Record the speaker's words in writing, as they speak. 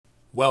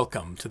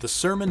Welcome to the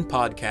Sermon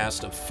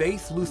Podcast of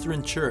Faith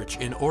Lutheran Church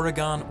in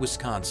Oregon,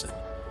 Wisconsin,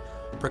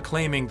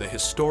 proclaiming the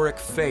historic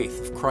faith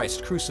of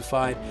Christ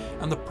crucified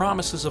and the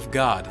promises of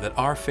God that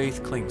our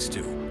faith clings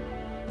to.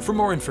 For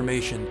more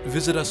information,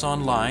 visit us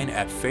online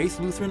at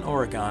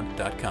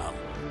faithlutheranoregon.com.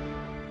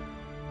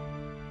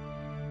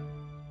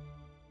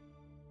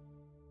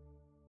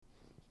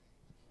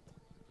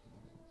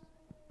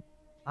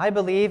 I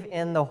believe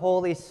in the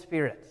Holy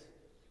Spirit,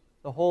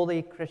 the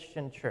Holy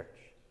Christian Church.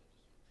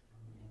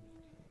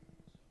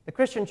 The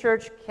Christian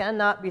church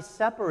cannot be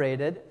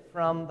separated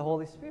from the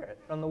Holy Spirit,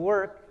 from the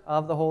work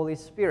of the Holy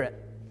Spirit.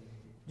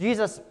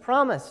 Jesus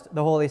promised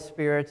the Holy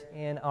Spirit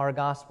in our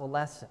gospel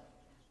lesson.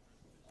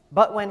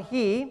 But when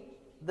He,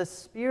 the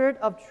Spirit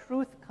of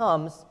truth,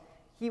 comes,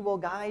 He will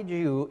guide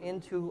you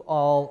into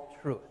all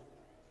truth.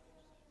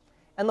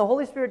 And the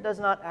Holy Spirit does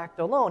not act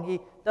alone.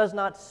 He does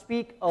not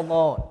speak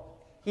alone.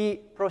 He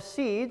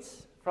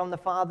proceeds from the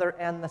Father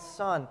and the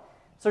Son.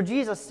 So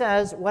Jesus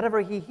says, whatever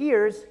He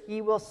hears,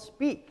 He will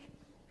speak.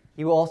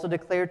 He will also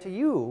declare to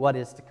you what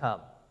is to come.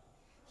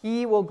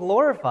 He will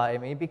glorify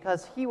me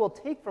because He will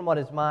take from what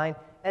is mine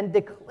and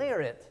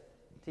declare it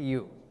to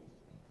you.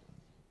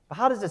 But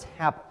how does this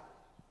happen?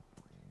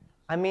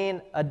 I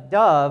mean, a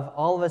dove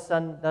all of a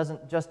sudden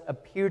doesn't just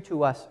appear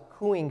to us,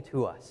 cooing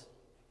to us.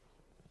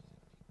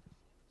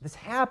 This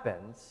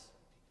happens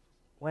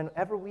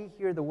whenever we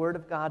hear the Word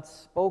of God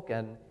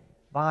spoken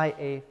by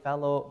a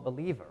fellow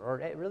believer,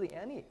 or really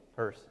any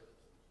person.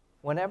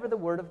 Whenever the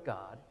Word of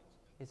God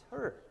is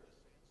heard.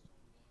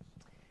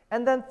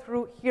 And then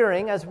through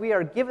hearing, as we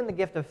are given the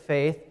gift of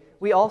faith,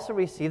 we also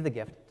receive the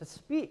gift to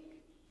speak,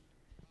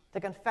 to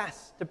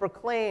confess, to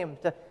proclaim,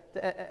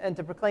 and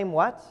to proclaim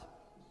what?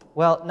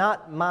 Well,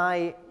 not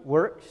my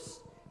works,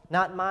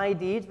 not my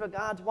deeds, but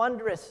God's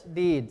wondrous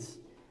deeds.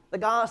 The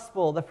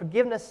gospel, the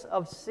forgiveness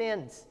of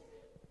sins.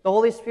 The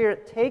Holy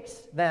Spirit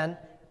takes then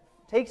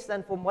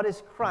from what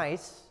is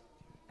Christ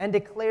and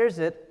declares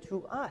it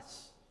to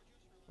us.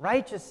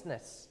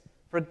 Righteousness,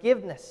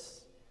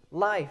 forgiveness,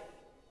 life,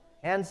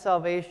 and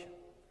salvation.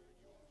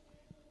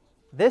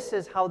 This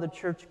is how the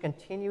church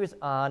continues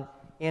on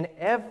in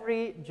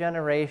every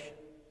generation.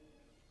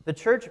 The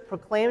church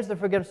proclaims the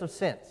forgiveness of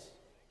sins.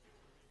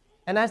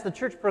 And as the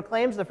church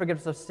proclaims the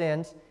forgiveness of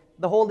sins,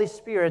 the Holy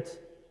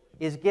Spirit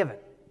is given.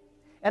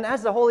 And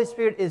as the Holy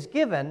Spirit is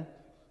given,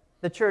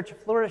 the church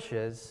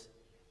flourishes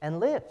and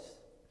lives.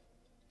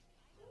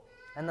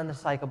 And then the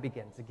cycle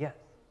begins again.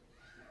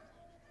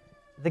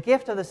 The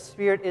gift of the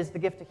Spirit is the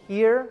gift to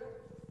hear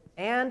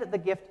and the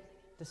gift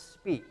to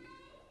speak.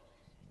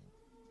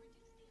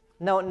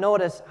 Now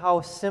notice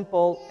how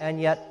simple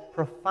and yet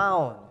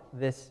profound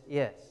this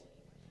is.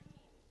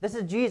 This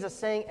is Jesus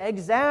saying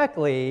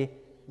exactly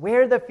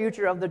where the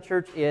future of the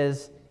church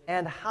is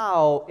and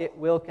how it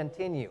will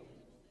continue.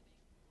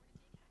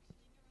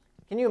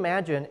 Can you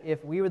imagine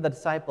if we were the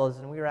disciples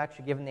and we were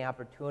actually given the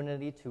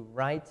opportunity to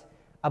write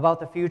about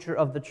the future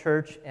of the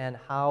church and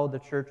how the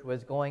church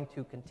was going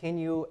to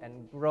continue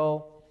and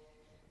grow?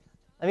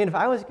 I mean, if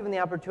I was given the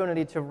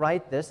opportunity to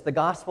write this, the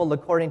gospel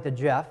according to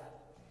Jeff,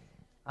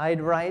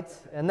 I'd write,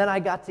 and then I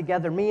got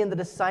together, me and the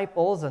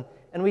disciples, and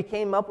we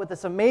came up with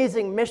this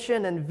amazing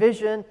mission and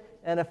vision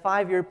and a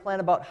 5-year plan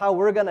about how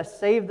we're going to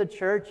save the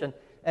church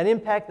and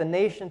impact the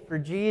nation for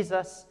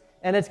Jesus,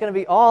 and it's going to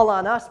be all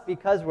on us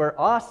because we're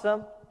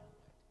awesome.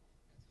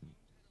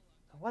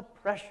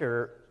 What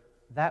pressure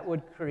that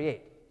would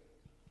create,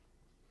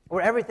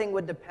 where everything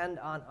would depend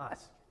on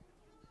us.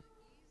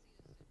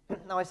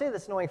 Now, I say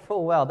this knowing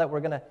full well that we're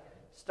going to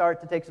start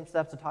to take some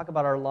steps to talk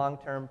about our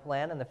long-term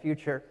plan in the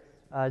future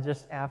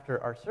just after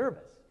our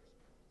service.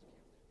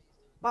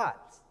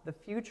 But the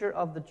future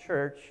of the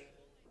church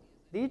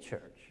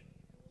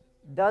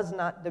does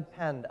not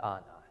depend on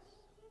us.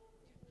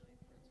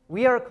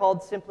 We are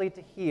called simply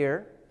to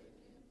hear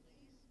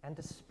and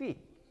to speak,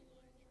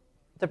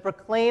 to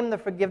proclaim the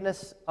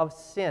forgiveness of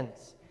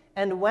sins.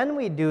 And when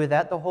we do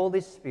that, the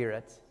Holy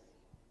Spirit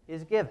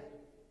is given.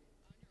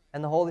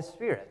 And the Holy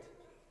Spirit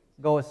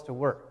goes to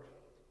work.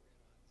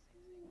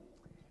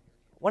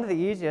 One of the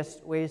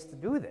easiest ways to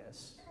do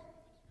this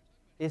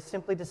is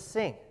simply to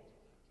sing,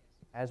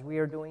 as we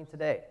are doing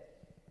today.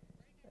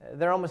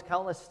 There are almost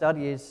countless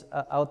studies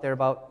out there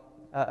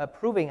about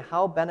proving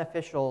how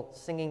beneficial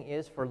singing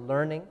is for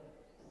learning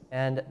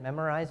and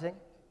memorizing.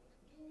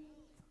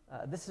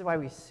 This is why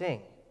we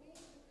sing.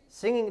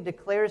 Singing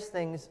declares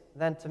things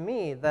then to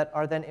me that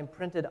are then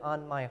imprinted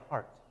on my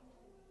heart.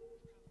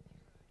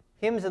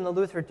 Hymns in the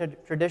Lutheran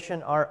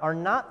tradition are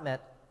not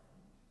meant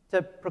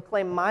to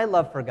proclaim my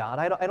love for God.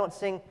 I don't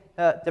sing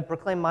to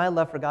proclaim my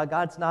love for God.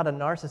 God's not a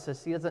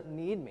narcissist. He doesn't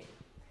need me.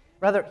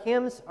 Rather,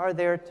 hymns are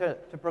there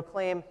to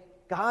proclaim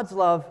God's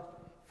love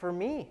for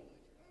me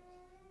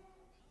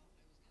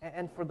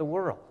and for the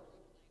world.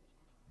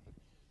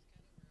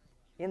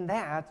 In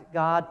that,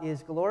 God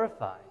is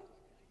glorified.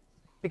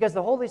 Because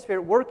the Holy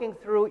Spirit working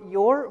through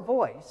your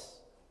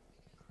voice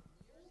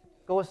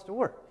goes to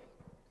work.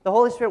 The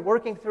Holy Spirit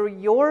working through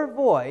your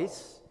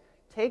voice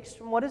takes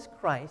from what is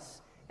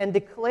Christ and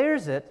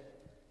declares it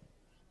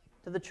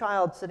to the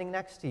child sitting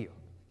next to you,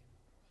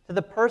 to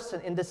the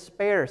person in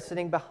despair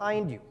sitting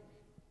behind you,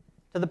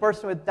 to the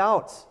person with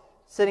doubts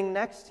sitting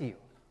next to you,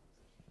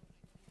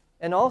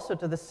 and also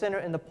to the sinner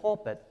in the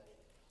pulpit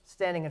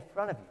standing in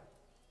front of you.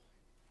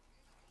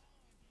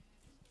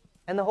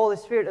 And the Holy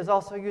Spirit is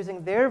also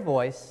using their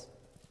voice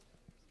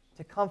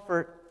to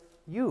comfort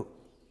you,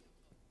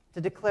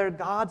 to declare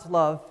God's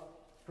love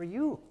for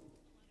you.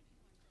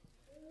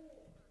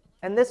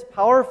 And this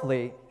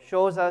powerfully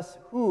shows us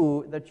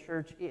who the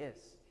church is.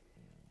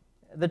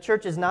 The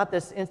church is not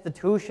this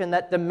institution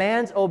that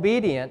demands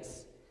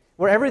obedience,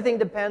 where everything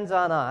depends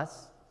on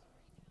us.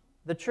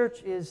 The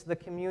church is the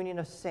communion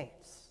of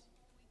saints,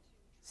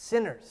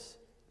 sinners,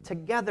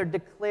 together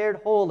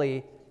declared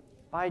holy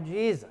by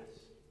Jesus.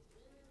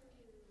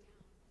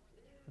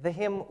 The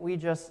hymn we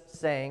just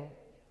sang,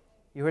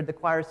 you heard the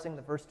choir sing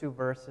the first two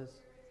verses.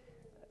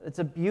 It's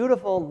a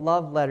beautiful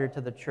love letter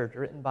to the church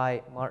written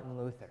by Martin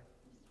Luther.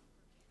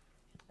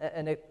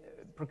 And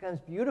it proclaims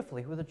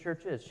beautifully who the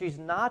church is. She's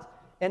not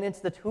an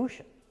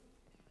institution.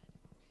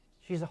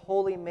 She's a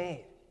holy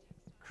maid,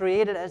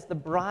 created as the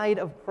bride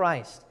of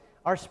Christ,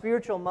 our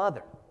spiritual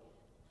mother.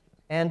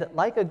 And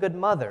like a good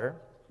mother,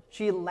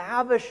 she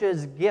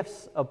lavishes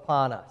gifts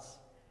upon us.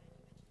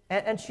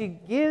 And she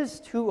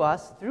gives to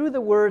us, through the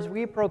words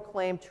we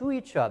proclaim to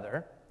each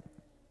other,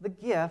 the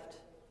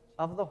gift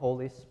of the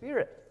Holy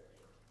Spirit.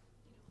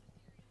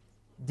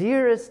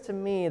 Dear is to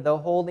me the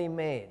holy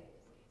maid.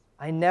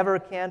 I never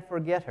can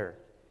forget her.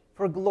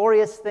 For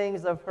glorious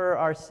things of her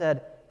are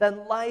said.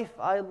 Than life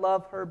I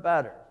love her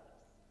better.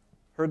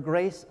 Her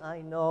grace I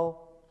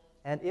know,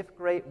 and if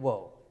great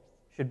woe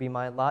should be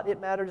my lot,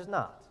 it matters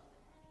not.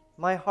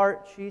 My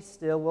heart she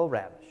still will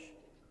ravish.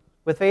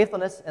 With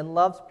faithfulness and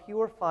love's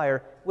pure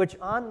fire, which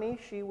on me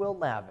she will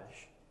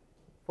lavish,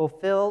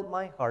 fulfill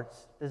my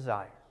heart's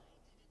desire.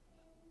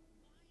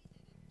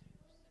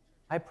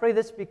 I pray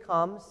this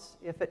becomes,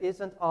 if it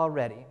isn't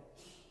already,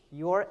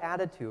 your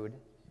attitude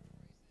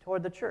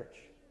toward the church.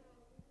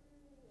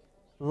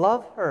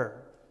 Love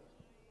her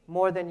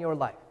more than your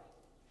life.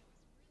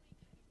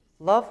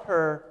 Love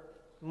her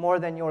more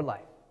than your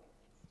life.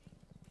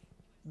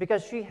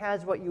 Because she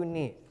has what you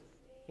need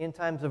in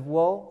times of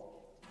woe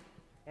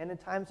and in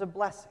times of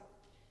blessing.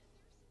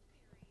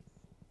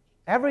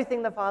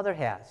 Everything the Father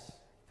has,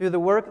 through the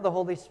work of the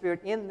Holy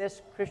Spirit in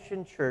this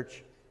Christian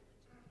church,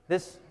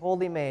 this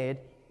holy maid,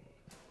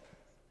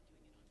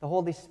 the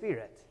Holy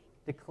Spirit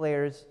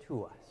declares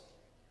to us.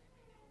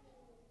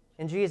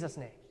 In Jesus'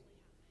 name,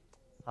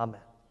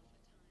 amen.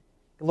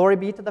 Glory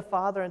be to the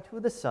Father, and to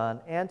the Son,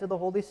 and to the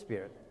Holy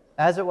Spirit,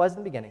 as it was in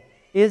the beginning,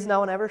 is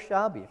now, and ever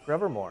shall be,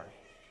 forevermore.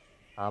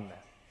 Amen.